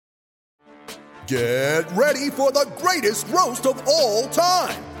Get ready for the greatest roast of all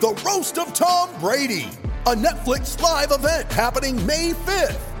time, the Roast of Tom Brady, a Netflix live event happening May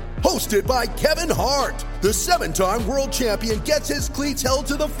 5th. Hosted by Kevin Hart, the 7-time world champion gets his cleats held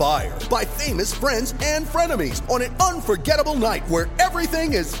to the fire by famous friends and frenemies on an unforgettable night where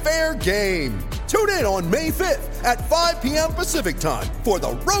everything is fair game. Tune in on May 5th at 5 p.m. Pacific time for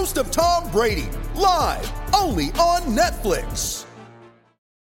the Roast of Tom Brady, live only on Netflix.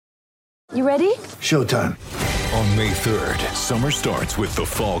 You ready? Showtime. On May 3rd, summer starts with The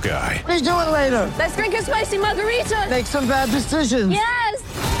Fall Guy. Let's do it later. Let's drink a spicy margarita. Make some bad decisions. Yes!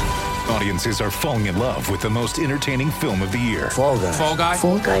 Audiences are falling in love with the most entertaining film of the year. Fall Guy. Fall Guy?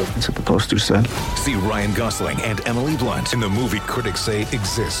 Fall Guy. That's what the poster said. See Ryan Gosling and Emily Blunt in the movie critics say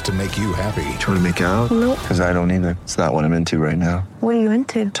exists to make you happy. Trying to make it out? Nope. Because I don't either. It's not what I'm into right now. What are you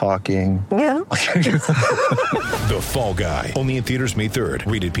into? Talking. Yeah. The Fall Guy. Only in theaters May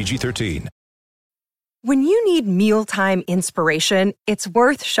 3rd. Rated PG-13. When you need mealtime inspiration, it's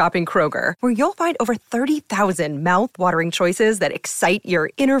worth shopping Kroger, where you'll find over 30,000 mouth-watering choices that excite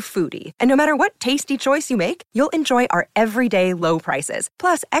your inner foodie. And no matter what tasty choice you make, you'll enjoy our everyday low prices,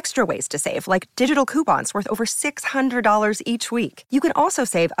 plus extra ways to save, like digital coupons worth over $600 each week. You can also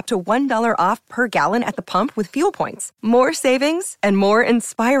save up to $1 off per gallon at the pump with fuel points. More savings and more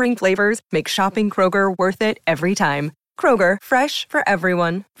inspiring flavors make shopping Kroger worth it every time. Kroger, fresh for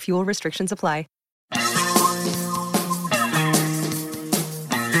everyone. Fuel restrictions apply.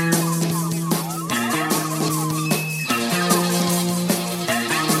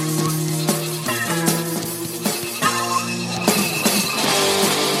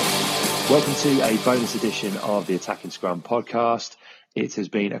 Welcome to a bonus edition of the Attacking Scrum podcast. It has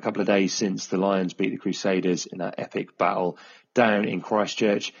been a couple of days since the Lions beat the Crusaders in that epic battle down in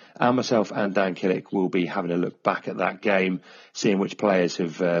Christchurch, and myself and Dan Killick will be having a look back at that game, seeing which players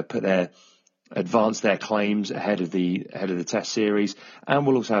have advanced their claims ahead of the Test series, and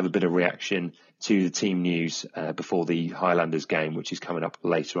we'll also have a bit of reaction to the team news before the Highlanders game, which is coming up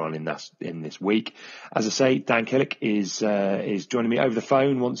later on in this week. As I say, Dan Killick is joining me over the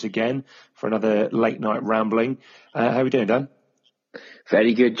phone once again for another late night rambling. How are we doing, Dan?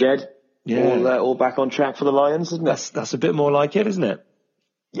 Very good, Jed. Yeah, all back on track for the Lions, isn't it? That's a bit more like it, isn't it?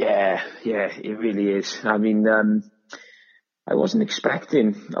 Yeah, it really is. I mean, I wasn't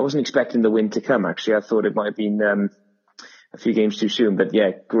expecting the win to come. Actually, I thought it might have been a few games too soon. But yeah,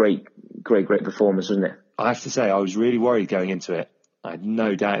 great performance, wasn't it? I have to say, I was really worried going into it. I had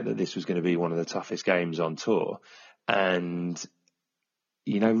no doubt that this was going to be one of the toughest games on tour, and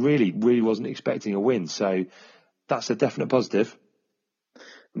really wasn't expecting a win. So that's a definite positive.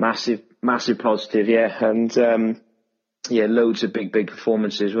 Massive positive, yeah. And loads of big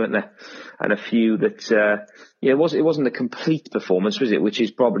performances, weren't there? And a few that it wasn't a complete performance, was it? Which is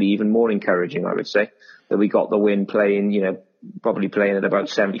probably even more encouraging, I would say, that we got the win probably playing at about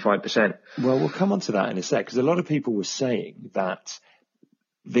 75%. Well, we'll come on to that in a sec, because a lot of people were saying that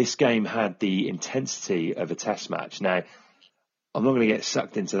this game had the intensity of a Test match. Now, I'm not going to get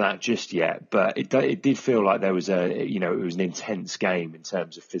sucked into that just yet, but it did feel like there was it was an intense game in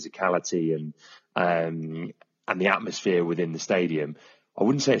terms of physicality and the atmosphere within the stadium. I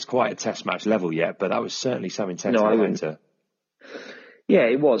wouldn't say it's quite a Test match level yet, but that was certainly some intensity. No, I wouldn't. Yeah,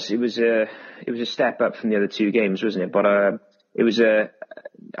 it was. It was a step up from the other two games, wasn't it? But it was a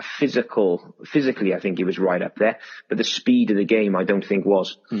physically, I think it was right up there. But the speed of the game, I don't think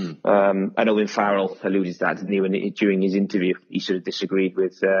was. I know Owen Farrell alluded to that, didn't he? During his interview, he sort of disagreed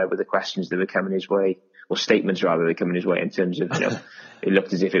with the questions that were coming his way, or statements rather, that were coming his way, in terms of it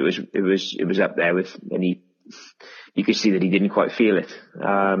looked as if it was up there with, and you could see that he didn't quite feel it.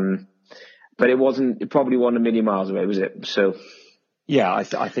 But it probably wasn't a million miles away, was it? So. Yeah, I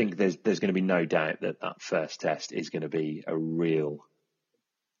think there's going to be no doubt that first test is going to be a real.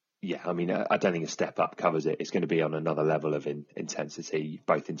 Yeah, I mean, I don't think a step up covers it. It's going to be on another level of intensity,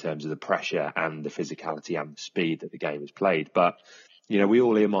 both in terms of the pressure and the physicality and the speed that the game is played. But we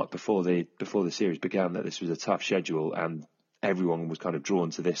all earmarked before the series began that this was a tough schedule, and everyone was kind of drawn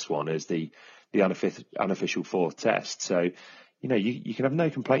to this one as the unofficial fourth test. So you can have no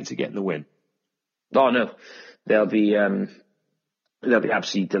complaints at getting the win. Oh no, they'll be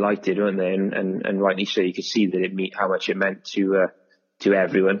absolutely delighted, won't they? And rightly so. You could see that how much it meant to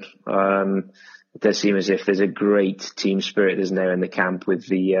everyone. It does seem as if there's a great team spirit, isn't there, in the camp, with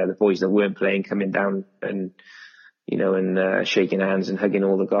the boys that weren't playing coming down and shaking hands and hugging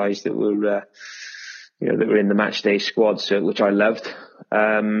all the guys that were that were in the match day squad. So, which I loved.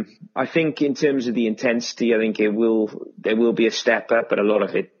 I think in terms of the intensity, I think there will be a step up, but a lot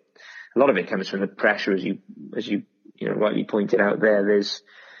of it comes from the pressure, as you rightly pointed out there.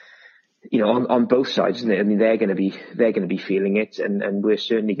 on both sides, isn't it? I mean, they're going to be feeling it, and we're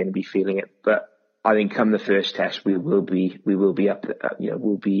certainly going to be feeling it. But I think come the first test, we will be up.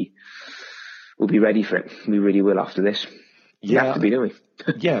 We'll be ready for it. We really will after this. We have to be, don't we?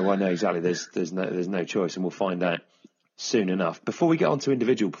 Yeah, well, no, exactly. There's no choice, and we'll find out soon enough. Before we get on to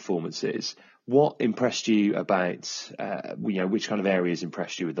individual performances, what impressed you about, which kind of areas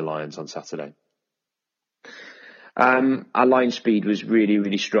impressed you with the Lions on Saturday? Our line speed was really,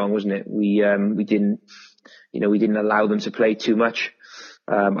 really strong, wasn't it? We didn't allow them to play too much.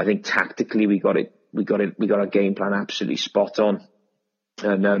 I think tactically we got our game plan absolutely spot on,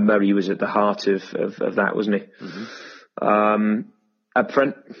 and Murray was at the heart of that, wasn't he? Mm-hmm. Up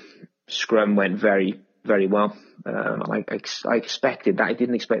front, scrum went very, very well. I expected that. I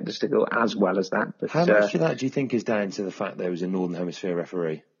didn't expect us to go as well as that. But how much of that do you think is down to the fact there was a Northern Hemisphere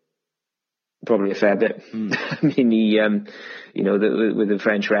referee? Probably a fair bit. I mean, with the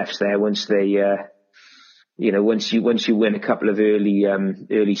French refs there, once they, once you win a couple of early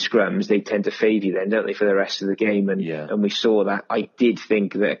scrums, they tend to favour you then, don't they, for the rest of the game? And we saw that. I did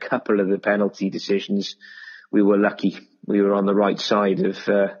think that a couple of the penalty decisions, we were lucky. We were on the right side of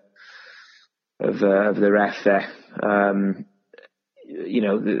the ref there.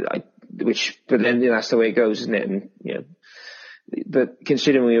 But then that's the way it goes, isn't it? And but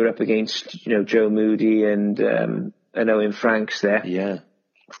considering we were up against Joe Moody and Owen Franks there,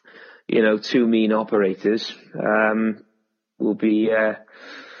 two mean operators, we'll be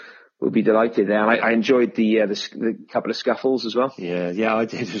delighted there. I enjoyed the couple of scuffles as well. Yeah, I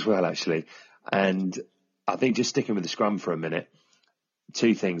did as well, actually. And I think just sticking with the scrum for a minute,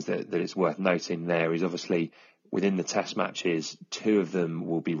 two things that it's worth noting there is obviously within the test matches, two of them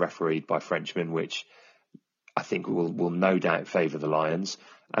will be refereed by Frenchmen, which I think will no doubt favour the Lions.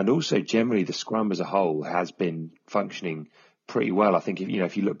 And also generally the scrum as a whole has been functioning pretty well. I think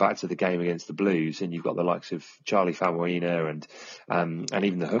if you look back to the game against the Blues and you've got the likes of Charlie Famuina and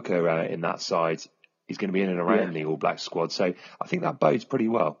even the hooker in that side, he's going to be in and around the All Black squad. So I think that bodes pretty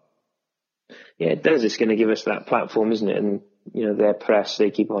well. Yeah, it does. It's going to give us that platform, isn't it? And their press,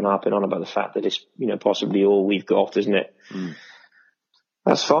 they keep on harping on about the fact that it's possibly all we've got, isn't it? Mm.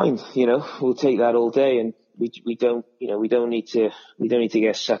 That's fine. We'll take that all day, and we don't need to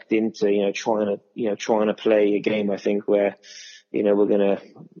get sucked into trying to play a game. I think where we're gonna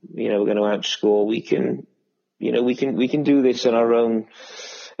outscore. We can do this in our own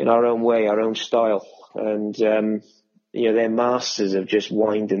way, our own style, and they're masters of just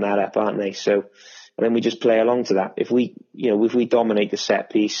winding that up, aren't they? So, and then we just play along to that. If we dominate the set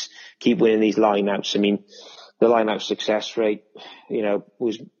piece, keep winning these lineouts. I mean, the lineout success rate,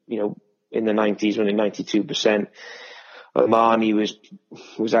 was in the 90s, running 92%. Omani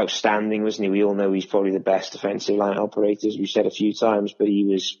was outstanding, wasn't he? We all know he's probably the best defensive line operator, as we've said a few times, but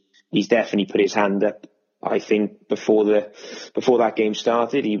he's definitely put his hand up. I think before that game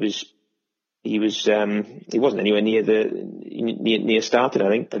started, he wasn't anywhere near started, I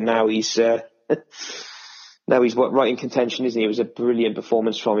think, but now he's right in contention, isn't he? It was a brilliant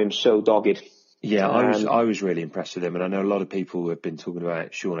performance from him, so dogged. Yeah, I was really impressed with him, and I know a lot of people have been talking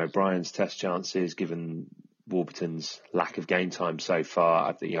about Sean O'Brien's test chances, given Warburton's lack of game time so far.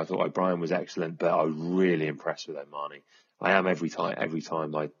 I thought O'Brien was excellent, but I was really impressed with Omani. I am every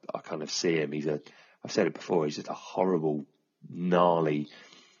time I kind of see him. I've said it before, he's just a horrible, gnarly,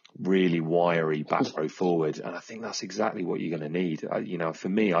 really wiry back row forward, and I think that's exactly what you're going to need. For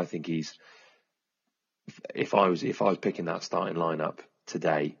me, I think if I was picking that starting lineup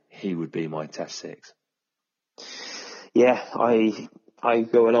today, he would be my test six. Yeah, I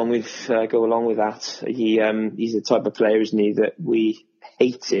go along with that. He's the type of player, isn't he, that we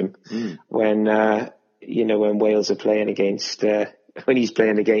hate him when Wales are playing against when he's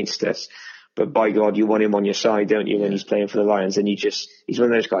playing against us. But by God, you want him on your side, don't you? When he's playing for the Lions, and he's one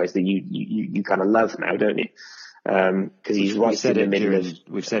of those guys that you kind of love now, don't you? Because he's right in the middle of.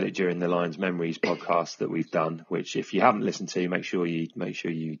 We've said it during the Lions Memories podcast that we've done, which if you haven't listened to, make sure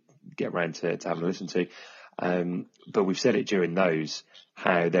you get round to having a listen to. But we've said it during those,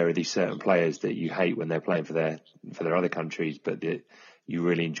 how there are these certain players that you hate when they're playing for their other countries, but that you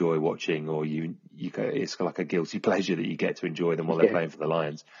really enjoy watching, or it's like a guilty pleasure that you get to enjoy them while they're playing for the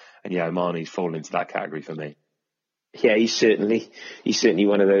Lions. And Omani's fallen into that category for me. Yeah, he's certainly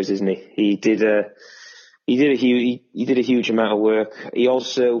one of those, isn't he? He did a huge amount of work.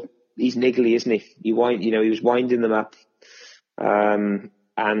 He's niggly, isn't he? He was winding them up. And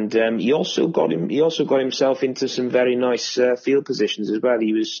he also got himself into some very nice field positions as well.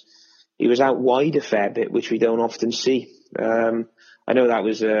 He was out wide a fair bit, which we don't often see. I know that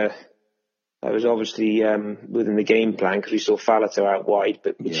was That was obviously within the game plan because we saw Faletau out wide,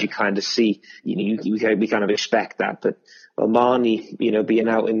 but which you kind of see, we kind of expect that. But Marnie, being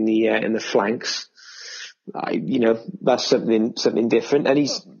out in the flanks, that's something different. And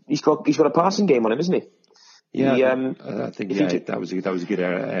he's got a passing game on him, isn't he? Yeah, I think that was a good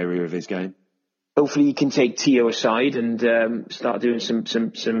area of his game. Hopefully he can take Tio aside and start doing some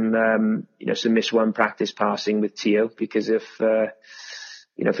miss one practice passing with Tio, because if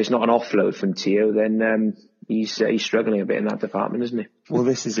it's not an offload from Tio, then he's struggling a bit in that department, isn't he? Well,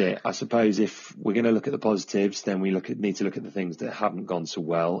 this is it. I suppose if we're going to look at the positives, then we need to look at the things that haven't gone so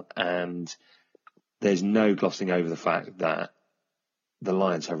well. And there's no glossing over the fact that the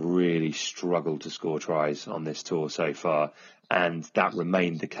Lions have really struggled to score tries on this tour so far, and that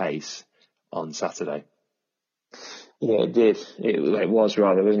remained the case on Saturday. Yeah, it did. It was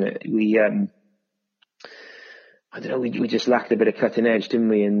rather, wasn't it? We I don't know. We just lacked a bit of cutting edge, didn't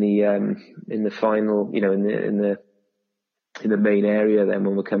we? In the final, in the main area. Then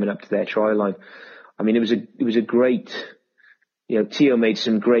when we're coming up to their try line, I mean, it was a great. Tio made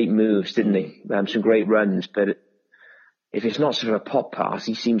some great moves, didn't he? Some great runs, but if it's not sort of a pop pass,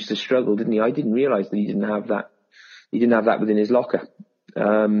 he seems to struggle, didn't he? I didn't realise that he didn't have that. He didn't have that within his locker.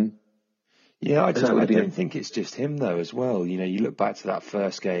 I don't think it's just him though as well. You look back to that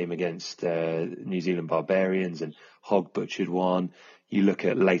first game against New Zealand Barbarians and Hogg butchered one. You look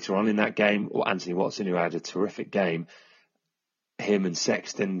at later on in that game, or Anthony Watson, who had a terrific game. Him and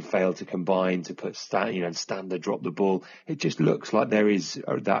Sexton failed to combine to put Stander dropped the ball. It just looks like there is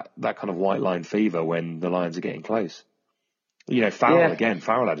that kind of white line fever when the Lions are getting close.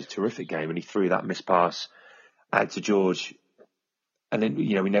 Farrell had a terrific game and he threw that missed pass out to George. And then,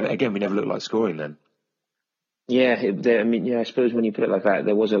 we never looked like scoring then. Yeah, I suppose when you put it like that,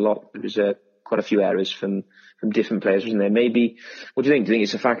 there was quite a few errors from different players, wasn't there? Maybe, what do you think? Do you think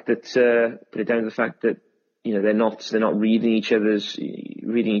it's the fact that, put it down to the fact that, they're not reading each other's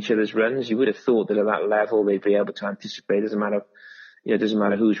runs? You would have thought that at that level they'd be able to anticipate. It doesn't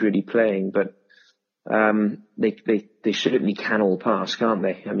matter who's really playing, but they certainly can all pass, can't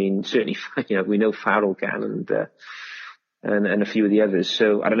they? I mean, certainly, we know Farrell can and a few of the others.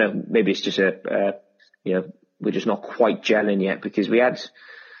 So I don't know. Maybe it's just we're just not quite gelling yet, because we had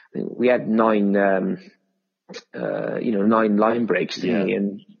 9 line breaks, didn't we?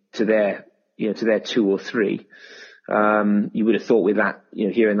 And to their 2 or 3. You would have thought with that,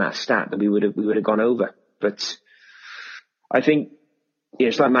 hearing that stat, that we would have gone over. But I think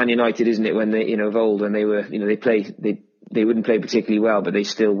it's like Man United, isn't it? When they, of old, when they were, they wouldn't play particularly well, but they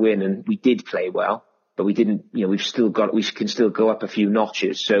still win, and we did play well. But we didn't, we can still go up a few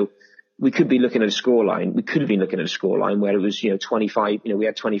notches. So we could be looking at a scoreline. We could have been looking at a scoreline where it was, 25, we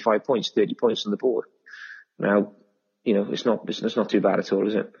had 25 points, 30 points on the board. Now, it's not too bad at all,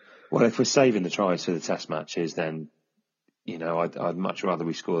 is it? Well, if we're saving the tries for the test matches, then, I'd much rather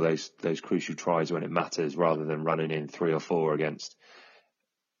we score those crucial tries when it matters, rather than running in 3 or 4 against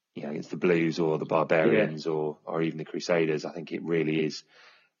the Blues or the Barbarians or even the Crusaders. I think it really is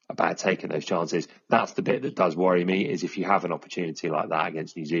about taking those chances. That's the bit that does worry me, is if you have an opportunity like that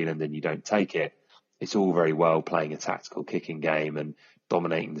against New Zealand and you don't take it, it's all very well playing a tactical kicking game and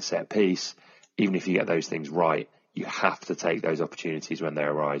dominating the set piece. Even if you get those things right, you have to take those opportunities when they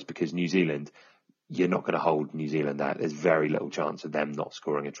arise, because New Zealand, you're not going to hold New Zealand out. There's very little chance of them not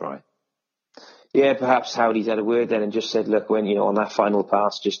scoring a try. Yeah, perhaps Howdy's had a word then and just said, look, when on that final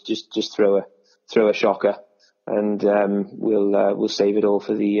pass, just throw a shocker. And we'll save it all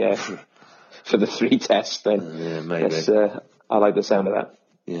for the 3 tests. Then yeah, maybe. I like the sound of that.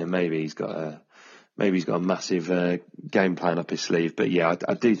 Yeah, maybe he's got a massive game plan up his sleeve. But yeah,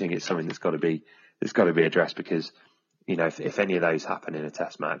 I do think it's something that's got to be addressed, because if any of those happen in a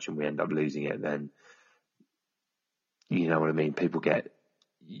test match and we end up losing it, then you know what I mean.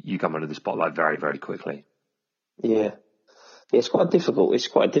 You come under the spotlight very, very quickly. Yeah, it's quite a difficult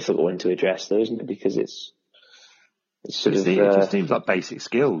one to address, though, isn't it? Because it just seems like basic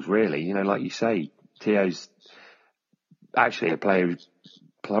skills, really. Like you say, Tio's actually a player who's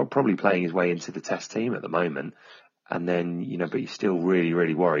probably playing his way into the test team at the moment. And then, but you're still really,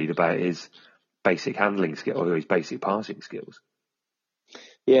 really worried about his basic handling skill or his basic passing skills.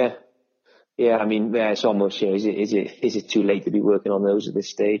 Yeah. I mean, it's almost, is it too late to be working on those at this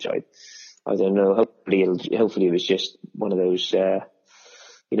stage? I don't know. Hopefully it was just one of those,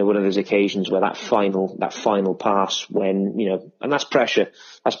 one of those occasions where that final pass, when, and that's pressure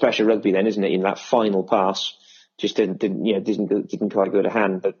rugby then, isn't it? That final pass just didn't quite go to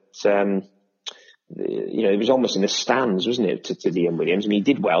hand, but, it was almost in the stands, wasn't it, to Liam Williams? I mean,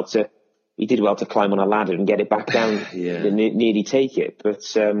 he did well to climb on a ladder and get it back down, yeah. and nearly take it, but,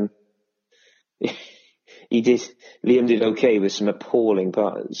 He did. Liam did okay with some appalling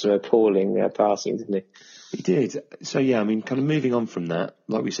passing, didn't he? He did. So, yeah, I mean, kind of moving on from that,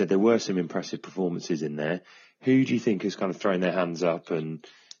 like we said, there were some impressive performances in there. Who do you think has kind of thrown their hands up and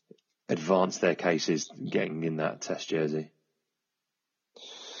advanced their cases getting in that Test jersey?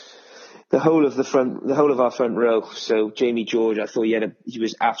 The whole of our front row. So Jamie George, I thought he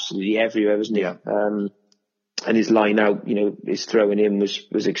was absolutely everywhere, wasn't he? Yeah. And his line out, his throwing in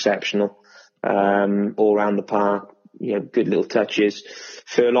was exceptional. All around the park, good little touches.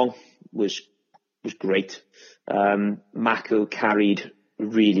 Furlong was great. Mako carried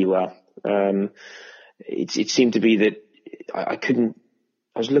really well. It seemed to be that I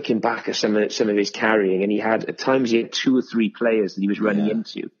was looking back at some of his carrying, and at times he had 2 or 3 players that he was running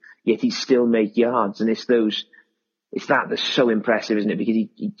into, yet he still made yards. And it's that that's so impressive, isn't it? Because he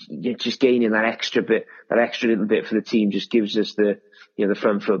just gaining that extra little bit for the team just gives us the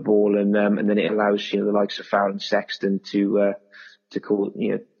front foot ball, and then it allows the likes of Farrell and Sexton to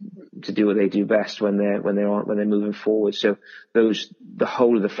do what they do best when they're moving forward. So the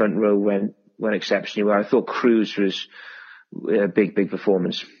whole of the front row went exceptionally well. I thought Cruz was a big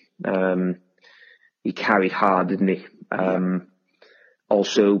performance. He carried hard, didn't he?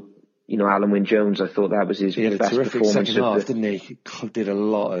 Also, Alan Wynne-Jones, I thought that was his best performance. Second half, didn't he? He did a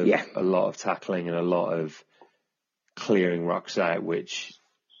lot of tackling and a lot of clearing rucks out, which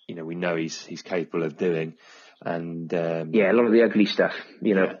we know he's capable of doing. And a lot of the ugly stuff.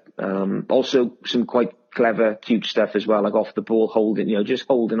 Also some quite clever, cute stuff as well, like off the ball holding. Just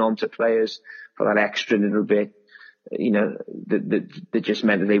holding on to players for that extra little bit. That just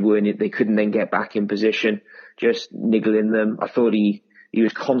meant that they couldn't then get back in position. Just niggling them. I thought he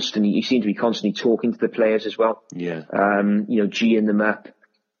was constantly. He seemed to be constantly talking to the players as well. Yeah. Geeing them up.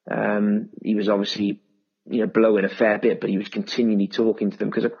 He was obviously blowing a fair bit, but he was continually talking to them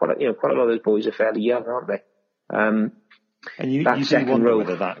because quite a lot of those boys are fairly young, aren't they? And you do wonder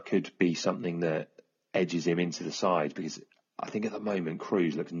whether that could be something that edges him into the side, because I think at the moment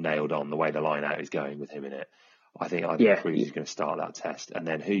Cruz looks nailed on the way the line out is going with him in it. I think Cruz is going to start that test, and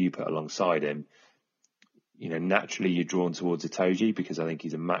then who you put alongside him, naturally you're drawn towards Itoje because I think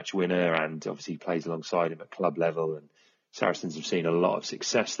he's a match winner and obviously he plays alongside him at club level, and Saracens have seen a lot of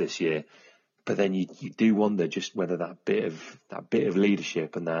success this year. But then you do wonder just whether that bit of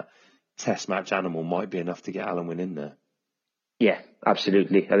leadership and that test match animal might be enough to get Alan Wynne in there. Yeah,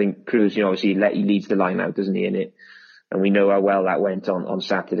 absolutely. I think Cruz, obviously he leads the line out, doesn't he, in it? And we know how well that went on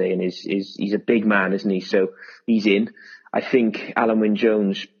Saturday, and he's a big man, isn't he? So he's in. I think Alan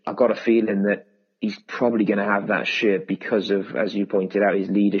Wynne-Jones, I've got a feeling that he's probably going to have that shirt because of, as you pointed out, his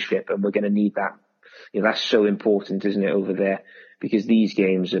leadership, and we're going to need that. That's so important, isn't it, over there? Because these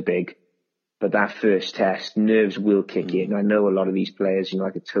games are big. But that first test, nerves will kick in. I know a lot of these players,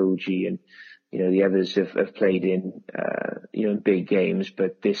 like Itoje and, the others have played in, in big games,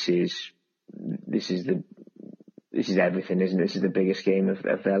 but this is everything, isn't it? This is the biggest game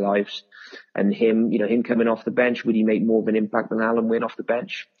of their lives. And him coming off the bench, would he make more of an impact than Alan Wynne off the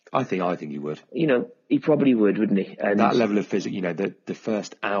bench? I think he would. He probably would, wouldn't he? And that level of physics, the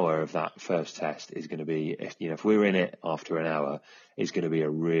first hour of that first test is going to be, if we're in it after an hour, it's going to be a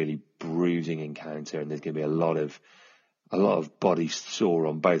really bruising encounter, and there's going to be a lot of body sore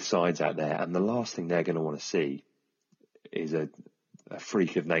on both sides out there. And the last thing they're going to want to see is a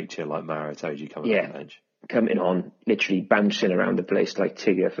freak of nature like Maro Itoje coming on the bench. Coming on, literally bouncing around the place like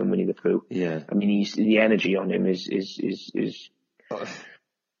Tigger from Winnie the Pooh. Yeah. I mean, the energy on him is it's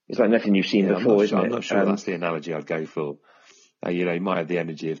like nothing you've seen before, isn't it? I'm not sure that's the analogy I'd go for. He might have the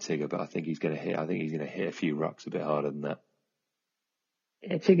energy of Tigger, but I think he's going to hit a few rucks a bit harder than that.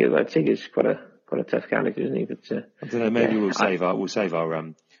 Yeah, Tigger's quite a tough character, isn't he? But I don't know. Maybe we'll save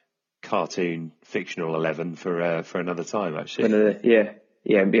our cartoon fictional 11 for another time. Actually, I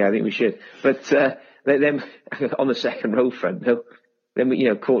think we should. But then on the second row front,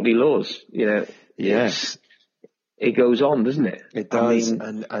 then Courtney Lawes, yes. It goes on, doesn't it? It does.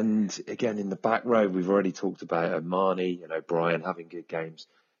 And again, in the back row, we've already talked about Omani and O'Brien having good games.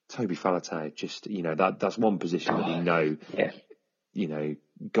 Toby Faletau, just, that's one position that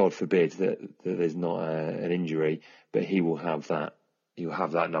God forbid that there's not an injury, but he'll have that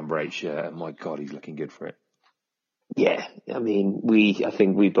number 8 shirt, and my God, he's looking good for it. Yeah, I mean, I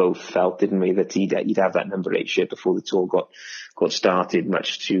think we both felt, didn't we, that he'd have that number 8 shirt before the tour got started,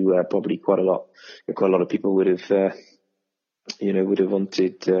 much to probably quite a lot of people would have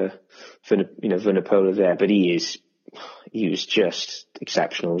wanted Vunipola there, but he was just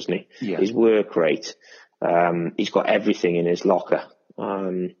exceptional, wasn't he? Yeah. His work rate, he's got everything in his locker.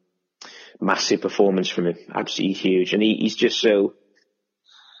 Massive performance from him, absolutely huge, and he's just so.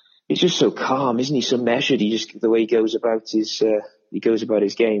 he's just so calm, isn't he? So measured. The way he goes about his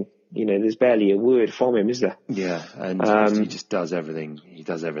game. There's barely a word from him, is there? Yeah, and he just does everything. He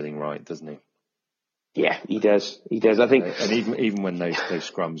does everything right, doesn't he? Yeah, he does. I think, and even when those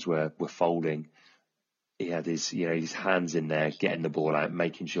scrums were folding, he had his hands in there, getting the ball out,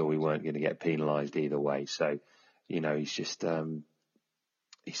 making sure we weren't going to get penalised either way. So, he's just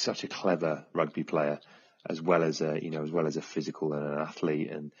he's such a clever rugby player, as well as a physical and an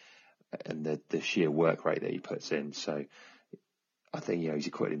athlete, and the sheer work rate that he puts in. So, I think he's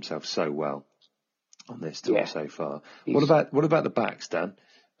acquitted himself so well on this tour so far. What about the backs, Dan?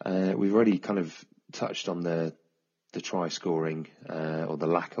 We've already kind of touched on the try scoring or the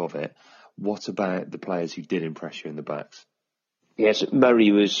lack of it. What about the players who did impress you in the backs? Yes,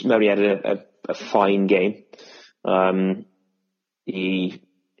 Murray had a fine game.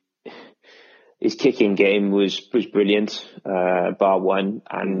 His kicking game was brilliant, bar one,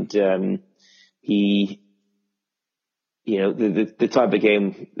 and the type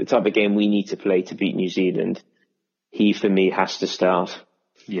of game we need to play to beat New Zealand, he for me has to start.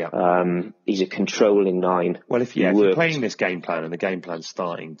 Yeah. He's a controlling 9. Well, if you're playing this game plan and the game plan's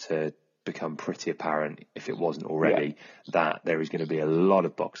starting to become pretty apparent, if it wasn't already, that there is going to be a lot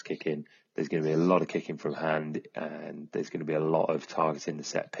of box kicking, there's going to be a lot of kicking from hand, and there's going to be a lot of targeting the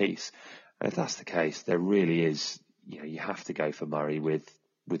set piece. And if that's the case, there really is, you have to go for Murray with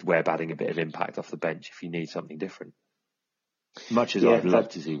Webb adding a bit of impact off the bench if you need something different. Much as I'd love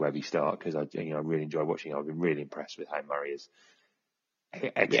to see Webby start, because I really enjoy watching. I've been really impressed with how Murray is.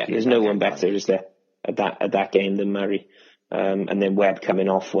 There's no one better, is there, at that game than Murray. And then Webb coming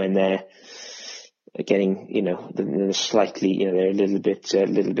off when they're getting, they're slightly, they're a little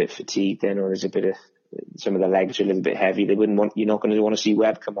bit fatigued then, or there's a bit of, some of the legs are a little bit heavy. You're not going to want to see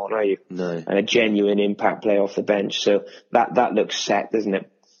Webb come on, are you? No. And a genuine impact play off the bench. So that looks set, doesn't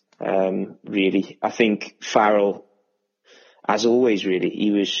it? Really. I think Farrell, as always, really,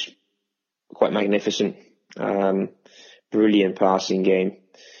 he was quite magnificent. Brilliant passing game.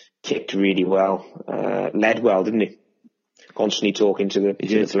 Kicked really well. Led well, didn't he? Constantly talking to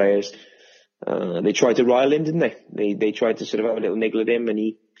the players. They tried to rile him, didn't they? They tried to sort of have a little niggle at him, and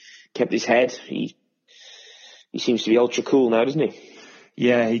he kept his head. He seems to be ultra cool now, doesn't he?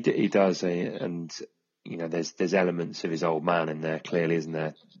 Yeah, he does. And there's elements of his old man in there, clearly, isn't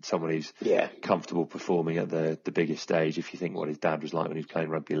there? Someone who's comfortable performing at the biggest stage. If you think what his dad was like when he was playing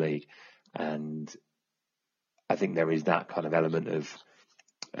rugby league, and I think there is that kind of element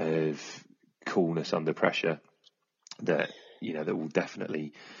of coolness under pressure that that will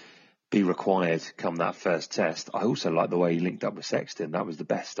definitely be required come that first test. I also like the way he linked up with Sexton. That was the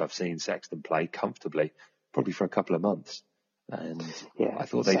best I've seen Sexton play comfortably, probably for a couple of months. And I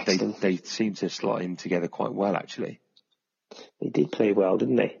thought they seemed to slot in together quite well, actually. They did play well,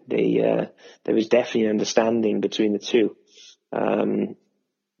 didn't they? There was definitely an understanding between the two,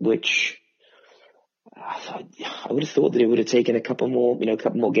 which I would have thought that it would have taken a couple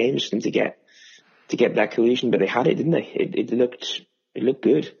more games for them to get that cohesion, but they had it, didn't they? It looked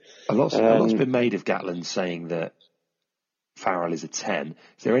good. A lot's been made of Gatland saying that Farrell is a 10.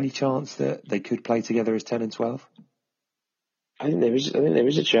 Is there any chance that they could play together as 10 and 12? I think there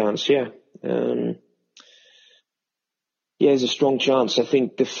is a chance. Yeah. There's a strong chance. I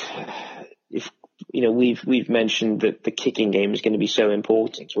think if we've mentioned that the kicking game is going to be so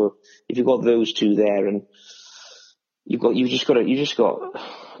important. Well, if you've got those two there, and you've just got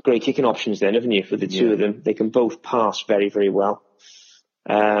great kicking options then, haven't you? For the two of them, they can both pass very, very well.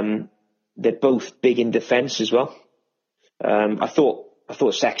 They're both big in defence as well. I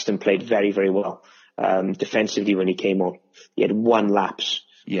thought Sexton played very, very well defensively when he came on. He had one lapse,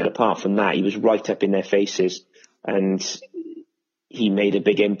 but apart from that, he was right up in their faces, and he made a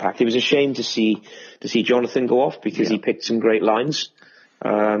big impact. It was a shame to see Jonathan go off, because he picked some great lines.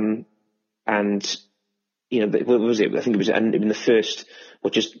 And what was it? I think it was in the first,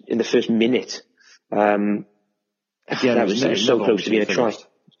 just in the first minute. That was so close to being a try.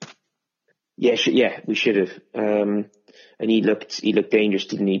 We should have. And he looked dangerous,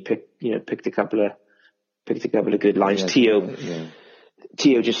 didn't he? Picked a couple of good lines.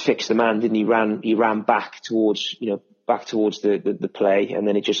 Teo just fixed the man, didn't he? He ran back towards the play, and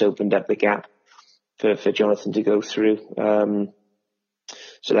then it just opened up the gap for Jonathan to go through.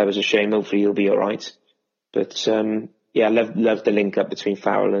 So that was a shame. Hopefully he'll be all right. But I love the link up between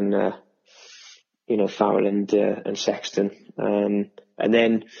Farrell and Sexton. And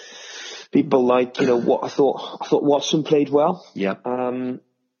then people like what I thought Watson played well. Yeah.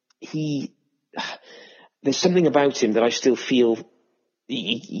 There's something about him that I still feel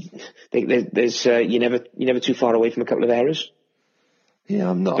there's you're never too far away from a couple of errors. Yeah,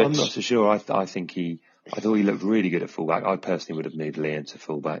 I'm not so sure. I thought he looked really good at fullback. I personally would have moved Liam to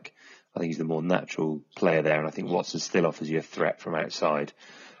fullback. I think he's the more natural player there, and I think Watson still offers you a threat from outside.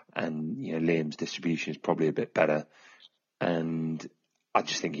 And Liam's distribution is probably a bit better, and I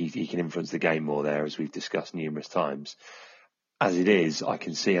just think he can influence the game more there, as we've discussed numerous times. As it is, I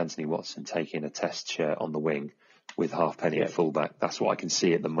can see Anthony Watson taking a test shirt on the wing with Halfpenny at fullback. That's what I can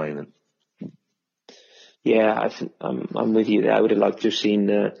see at the moment. Yeah, I'm with you there. I would have liked to have seen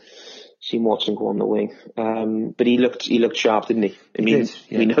Watson go on the wing, but he looked sharp, didn't he?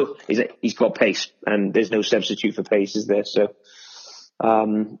 We know he's got pace, and there's no substitute for pace, is there? So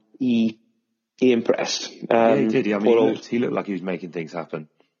he impressed. He did. He looked like he was making things happen.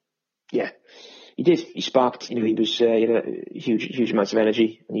 Yeah, he did. He sparked. He was he had a huge amounts of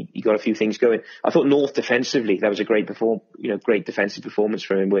energy, and he got a few things going. I thought North defensively, that was a great defensive performance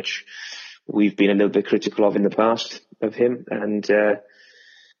from him, which we've been a little bit critical of in the past of him, and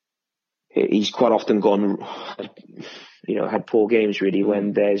he's quite often had poor games really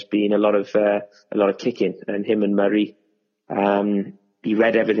when there's been a lot of kicking, and him and Murray, he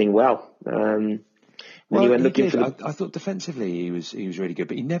read everything well. I thought defensively he was really good,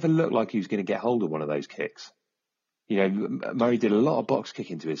 but he never looked like he was going to get hold of one of those kicks. Murray did a lot of box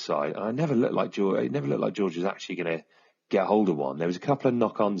kicking to his side, and it never looked like George was actually going to get hold of one. There was a couple of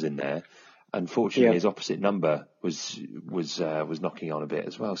knock-ons in there. Unfortunately, his opposite number was knocking on a bit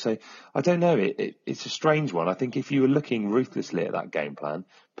as well. So I don't know. It's a strange one. I think if you were looking ruthlessly at that game plan,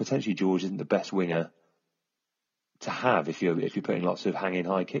 potentially George isn't the best winger to have if you're putting lots of hanging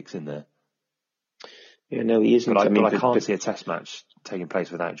high kicks in there. Yeah, no, he isn't. But I can't see a test match taking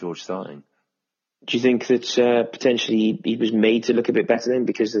place without George starting. Do you think that potentially he was made to look a bit better then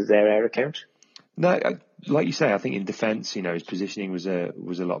because of their error count? No, like you say, I think in defence, his positioning was a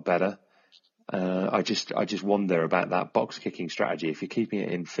lot better. I just wonder about that box kicking strategy. If you're keeping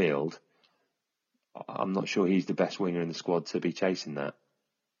it in field, I'm not sure he's the best winger in the squad to be chasing that.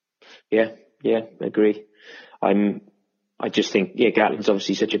 Yeah, agree. I just think, Gatland's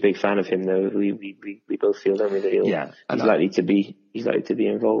obviously such a big fan of him, though. We both feel, don't we, that he's likely to be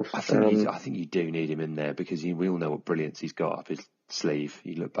involved. I think you do need him in there because we all know what brilliance he's got up his sleeve.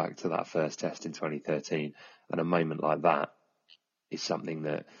 You look back to that first test in 2013, and a moment like that is something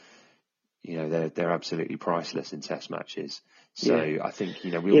that they're absolutely priceless in test matches. So I think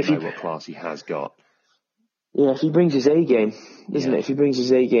we all know what class he has got. Yeah, if he brings his A game, isn't it? If he brings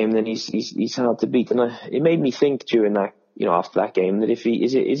his A game, then he's hard to beat. And it made me think during that, after that game, that is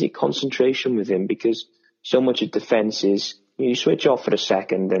it concentration with him, because so much of defence is you switch off for a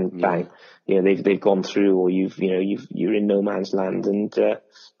second and bang, they've gone through, or you're in no man's land. And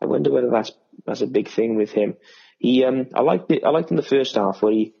I wonder whether that's a big thing with him. I liked in the first half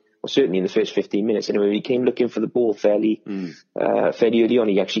where certainly in the first 15 minutes anyway, he came looking for the ball fairly early on.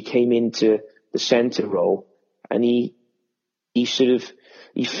 He actually came into the centre role, and he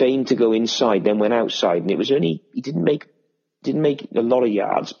feigned to go inside, then went outside, and it was only, he didn't make a lot of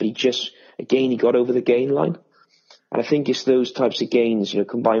yards, but he got over the gain line. And I think it's those types of gains,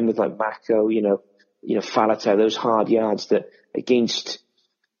 combined with like Mako, Faletau, those hard yards that against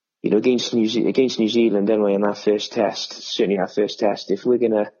New Zealand anyway in that first test, certainly our first test, if we're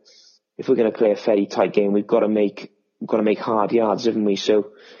gonna play a fairly tight game, we've got to make hard yards, haven't we?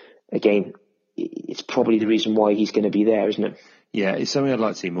 So again, it's probably the reason why he's going to be there, isn't it? Yeah, it's something I'd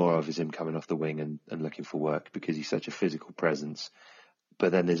like to see more of, is him coming off the wing and looking for work, because he's such a physical presence.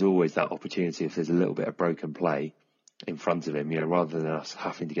 But then there's always that opportunity if there's a little bit of broken play in front of him, rather than us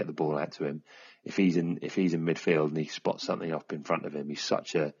having to get the ball out to him. If he's in midfield and he spots something up in front of him, he's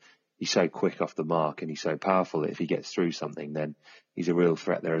so quick off the mark and he's so powerful that if he gets through something, then he's a real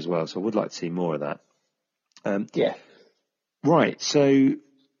threat there as well. So I would like to see more of that. Right. So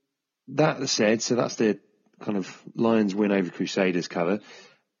that said, that's the kind of Lions win over Crusaders cover.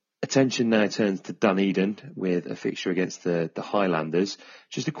 Attention now turns to Dunedin with a fixture against the Highlanders.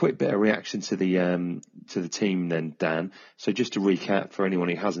 Just a quick bit of reaction to the team then, Dan. So just to recap for anyone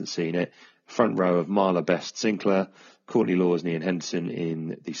who hasn't seen it, front row of Marla Best Sinclair, Courtney Lawsney and Henderson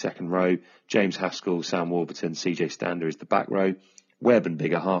in the second row, James Haskell, Sam Warburton, CJ Stander is the back row, Webb and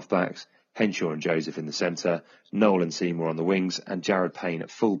Bigger halfbacks, Henshaw and Joseph in the centre, Noel and Seymour on the wings, and Jared Payne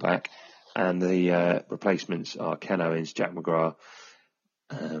at fullback. And the replacements are Ken Owens, Jack McGrath,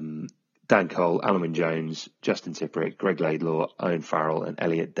 Dan Cole, Alan Jones, Justin Tipperick, Greg Laidlaw, Owen Farrell and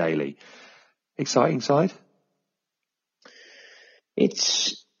Elliot Daly. Exciting side? It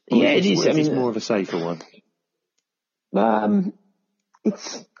is. It's more of a safer one.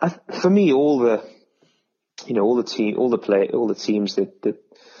 It's for me all the teams that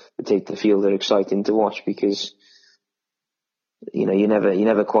take the field are exciting to watch, because you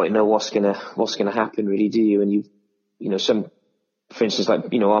never quite know what's gonna happen, really, do you? And for instance, like,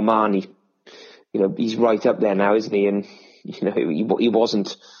 Armani, he's right up there now, isn't he? And he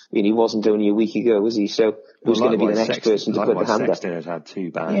wasn't only a week ago, was he? So who's going to be the next person to put the hand Sexton up? had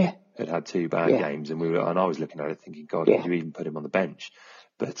two bad games, and I was looking at it thinking, God, could you even put him on the bench?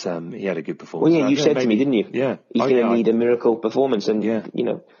 But he had a good performance. Well, yeah, you said to me, didn't you? Yeah, he's going to need a miracle performance, and he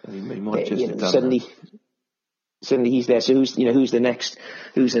might just have done suddenly. That. Suddenly he's there. So who's the next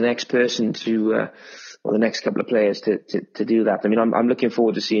person to, or the next couple of players to do that? I mean, I'm looking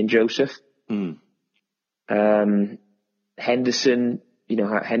forward to seeing Joseph. Henderson.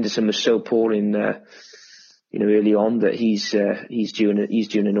 Henderson was so poor in, early on that he's due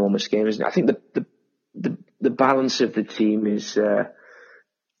an enormous game, isn't it? I think the balance of the team is, so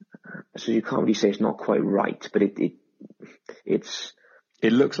you can't really say it's not quite right, but it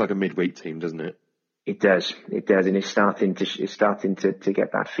looks like a midweek team, doesn't it? It does, and it's starting to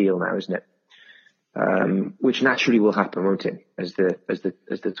get that feel now, isn't it? Which naturally will happen, won't it, as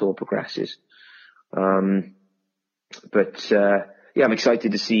the tour progresses. But I'm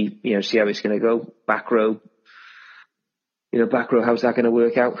excited to see how it's going to go. Back row, how's that going to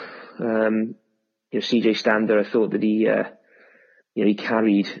work out? CJ Stander, I thought that he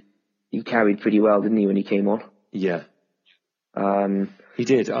carried pretty well, didn't he, when he came on? Yeah. He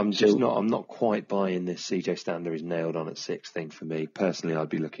did. I'm not quite buying this CJ Stander is nailed on at 6 thing for me. Personally, I'd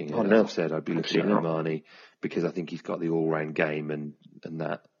be looking at, as I said, I'd be looking at Armani, because I think he's got the all-round game and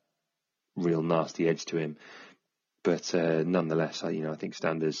that real nasty edge to him. But nonetheless, I think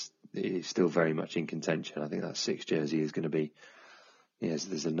Standers is still very much in contention. I think that 6 jersey is going to be,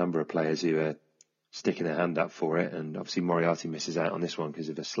 there's a number of players who are sticking their hand up for it, and obviously Moriarty misses out on this one because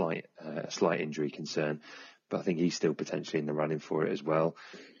of a slight injury concern. But I think he's still potentially in the running for it as well.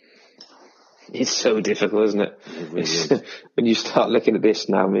 It's so difficult, isn't it? It really is. When you start looking at this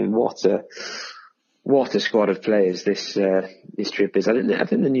now, I mean, what a squad of players this trip is. I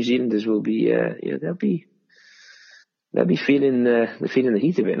think the New Zealanders will be, they'll be feeling the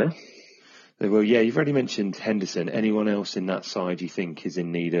heat of it now. They will. Yeah, you've already mentioned Henderson. Anyone else in that side you think is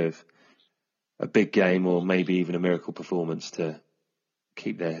in need of a big game or maybe even a miracle performance to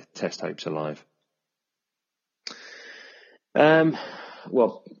keep their test hopes alive?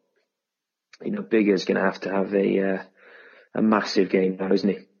 Well, Bigger's going to have a massive game now, isn't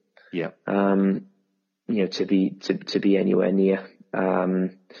he? Yeah. To be anywhere near.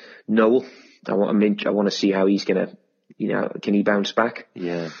 Noel, I want to see how he's going to, can he bounce back?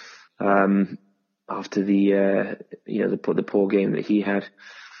 Yeah. After the poor game that he had.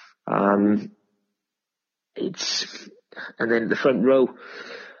 And then the front row,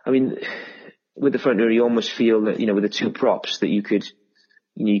 I mean, with the front row, you almost feel that, with the two props that you could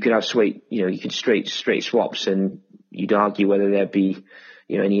have straight swaps, and you'd argue whether there'd be,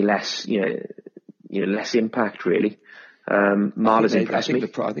 any less, less impact really. Marler's impressed me.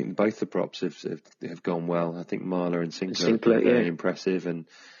 I think both the props have gone well. I think Marler and Sinclair are very impressive, and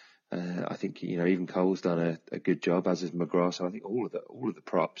I think even Cole's done a good job, as is McGrath. So I think all of the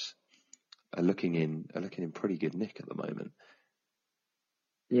props are looking in pretty good nick at the moment.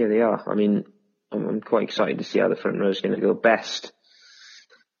 Yeah, they are. I mean, I'm quite excited to see how the front row is going to go. Best,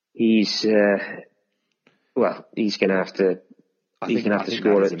 he's going to have to. He's going to have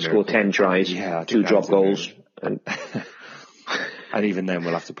to score 10 tries, 2 drop goals, and even then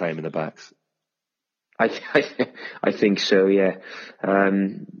we'll have to play him in the backs. I think so. Yeah,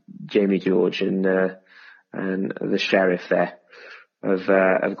 Jamie George and the Sheriff there have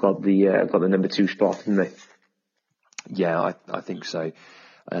got the number 2 spot, haven't they? Yeah, I think so.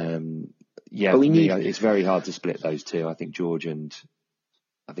 It's very hard to split those two. I think George and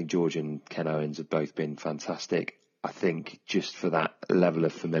Ken Owens have both been fantastic. I think just for that level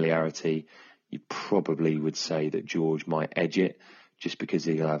of familiarity, you probably would say that George might edge it, just because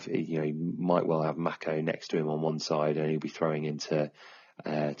he might well have Mako next to him on one side, and he'll be throwing into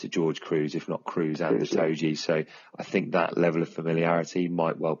to George Cruz, if not Cruz and Itoje. So I think that level of familiarity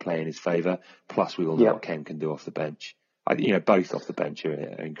might well play in his favour. Plus, we all know what Ken can do off the bench. Both off the bench are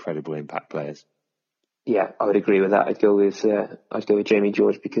incredible impact players. Yeah, I would agree with that. I'd go with Jamie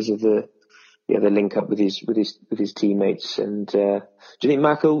George because of the link up with his teammates. And do you think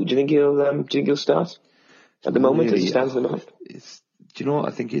Mako? Do you think he'll start at the moment as he stands at the moment? Do you know what?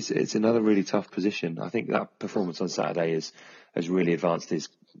 I think it's another really tough position. I think that performance on Saturday has really advanced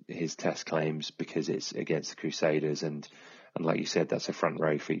his test claims, because it's against the Crusaders, and like you said, that's a front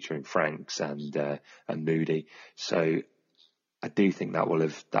row featuring Franks and Moody. So I do think that will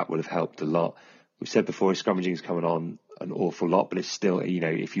have helped a lot. We've said before, his scrummaging is coming on an awful lot, but it's still,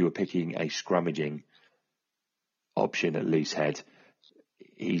 if you were picking a scrummaging option at loose head.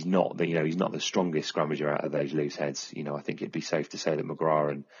 He's not the strongest scrummager out of those loose heads. I think it'd be safe to say that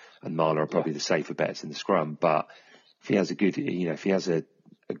McGrath and Marler are probably the safer bets in the scrum. But if he has a good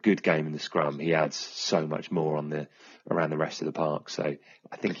game in the scrum, he adds so much more around the rest of the park. So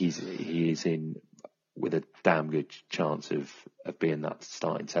I think he is in with a damn good chance of being that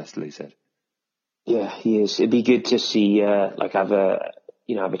starting test loose head. Yeah, he is. It'd be good to see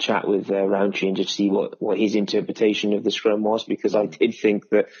have a chat with Roundtree and just see what his interpretation of the scrum was, because I did think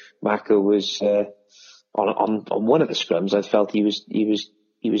that Mako was on one of the scrums. I felt he was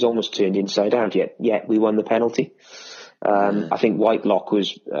almost turned inside out. Yet we won the penalty. I think Whitelock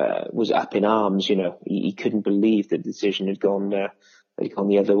was up in arms. He couldn't believe that the decision had gone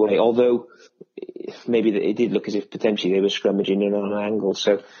the other way. Although maybe it did look as if potentially they were scrummaging in on an angle.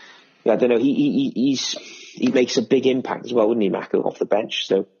 So yeah, I don't know. He makes a big impact as well, wouldn't he, Mako, off the bench?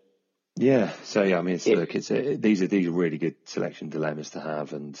 So yeah. I mean, these are really good selection dilemmas to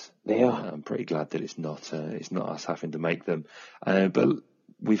have, and they are. I'm pretty glad that it's not us having to make them. But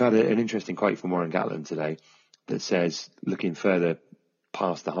we've had an interesting quote from Warren Gatland today that says, looking further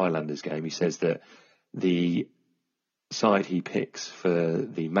past the Highlanders game, he says that the side he picks for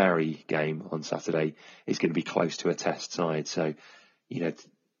the Maori game on Saturday is going to be close to a test side. So,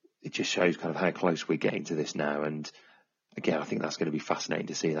 it just shows kind of how close we're getting to this now. And again, I think that's going to be fascinating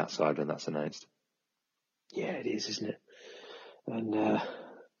to see that side when that's announced. Yeah, it is, isn't it? And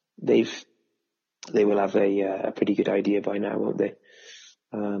they will have a pretty good idea by now, won't they?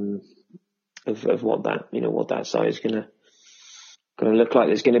 Of what that side is going to look like.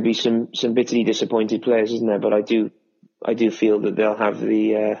 There's going to be some bitterly disappointed players, isn't there? But I do feel that they'll have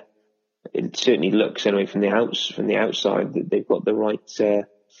it certainly looks anyway from the outside that they've got the right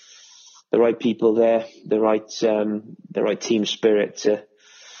people there, the right team spirit to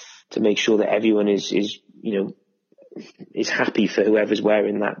make sure that everyone is happy for whoever's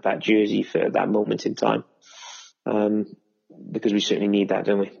wearing that jersey for that moment in time. Because we certainly need that,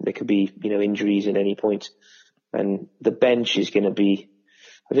 don't we? There could be, injuries at any point. And the bench is going to be,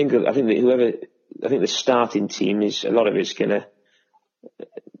 I think the starting team is, a lot of it's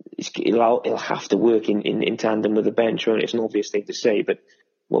it'll have to work in tandem with the bench, right? It's an obvious thing to say, but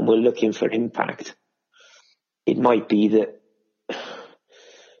when we're looking for impact, it might be that,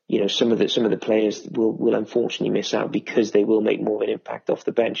 some of the players will unfortunately miss out because they will make more of an impact off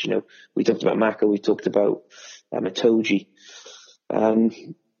the bench. We talked about Mako, we talked about Matoji.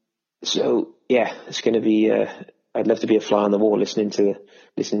 So yeah, it's going to be. I'd love to be a fly on the wall listening to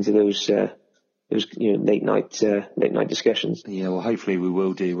those late night discussions. Yeah, well, hopefully we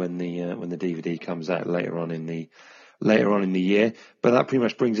will do when the DVD comes out later on in the year. But that pretty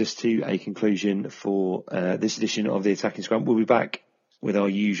much brings us to a conclusion for this edition of the Attacking Scrum. We'll be back with our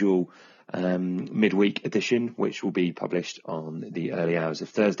usual midweek edition, which will be published on the early hours of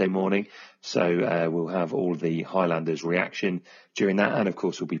Thursday morning. So we'll have all the Highlanders reaction during that, and of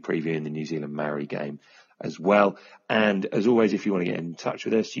course we'll be previewing the New Zealand Maori game as well. And as always, if you want to get in touch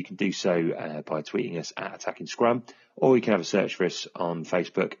with us, you can do so by tweeting us at Attacking Scrum, or you can have a search for us on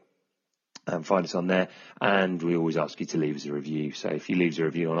Facebook and find us on there. And we always ask you to leave us a review. So if you leave us a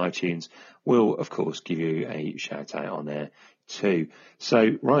review on iTunes, we'll of course give you a shout out on there too.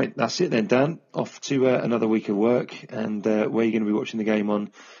 So right, that's it then, Dan. Off to another week of work. And where are you going to be watching the game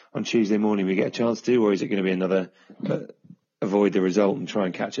on Tuesday morning? We get a chance to, or is it going to be another avoid the result and try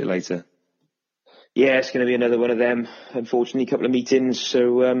and catch it later? Yeah, it's going to be another one of them. Unfortunately, a couple of meetings.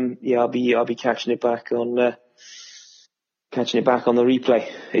 So I'll be catching it back on the replay.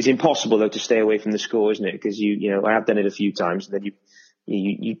 It's impossible though to stay away from the score, isn't it? Because I have done it a few times, and then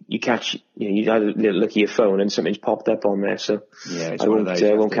you catch, you either look at your phone and something's popped up on there. So yeah, it's I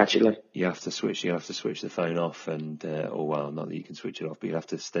won't catch it. You have to switch the phone off, and not that you can switch it off, but you have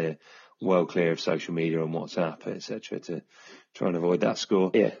to stay well clear of social media and WhatsApp, etc., to try and avoid that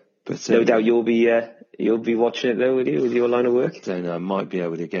score. Yeah. But no doubt you'll be watching it though, will you, with your line of work? I don't know. I might be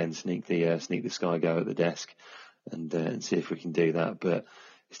able to again sneak the Sky Go at the desk and see if we can do that. But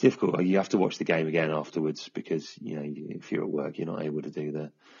it's difficult. You have to watch the game again afterwards, because if you're at work, you're not able to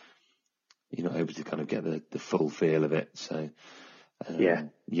kind of get the full feel of it. So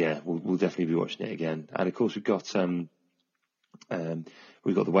we'll definitely be watching it again. And of course we've got the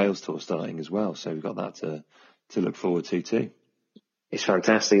Wales tour starting as well, so we've got that to look forward to too. It's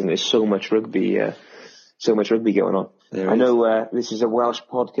fantastic, isn't it? There's so much rugby going on. I know this is a Welsh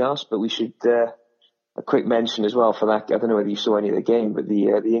podcast, but we should a quick mention as well for that. I don't know whether you saw any of the game, but the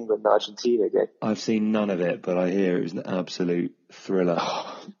England-Argentina game. I've seen none of it, but I hear it was an absolute thriller.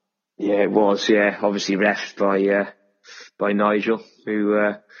 Oh, yeah, it was. Yeah, obviously reffed by Nigel,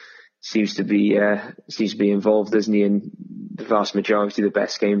 who seems to be involved, doesn't he, in the vast majority of the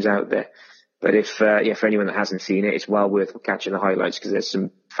best games out there. But if for anyone that hasn't seen it, it's well worth catching the highlights because there's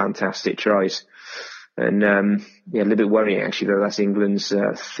some fantastic tries. And a little bit worrying actually that that's England's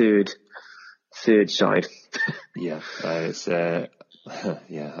third side. It's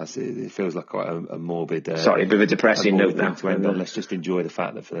it feels like quite a morbid. A bit of a depressing note now. To end on. Let's just enjoy the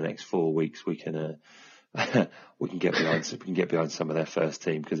fact that for the next 4 weeks we can get behind some of their first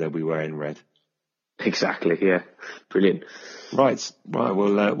team because they'll be wearing red. Exactly. Yeah. Brilliant. Right.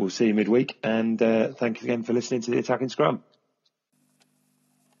 We'll see you midweek, and thank you again for listening to the Attacking Scrum.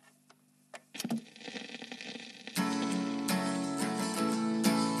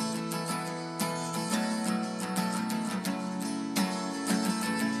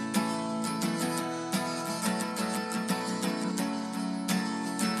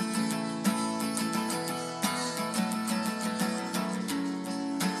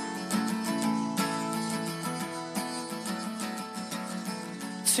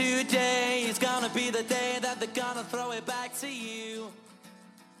 Today is gonna be the day that they're gonna throw it back to you.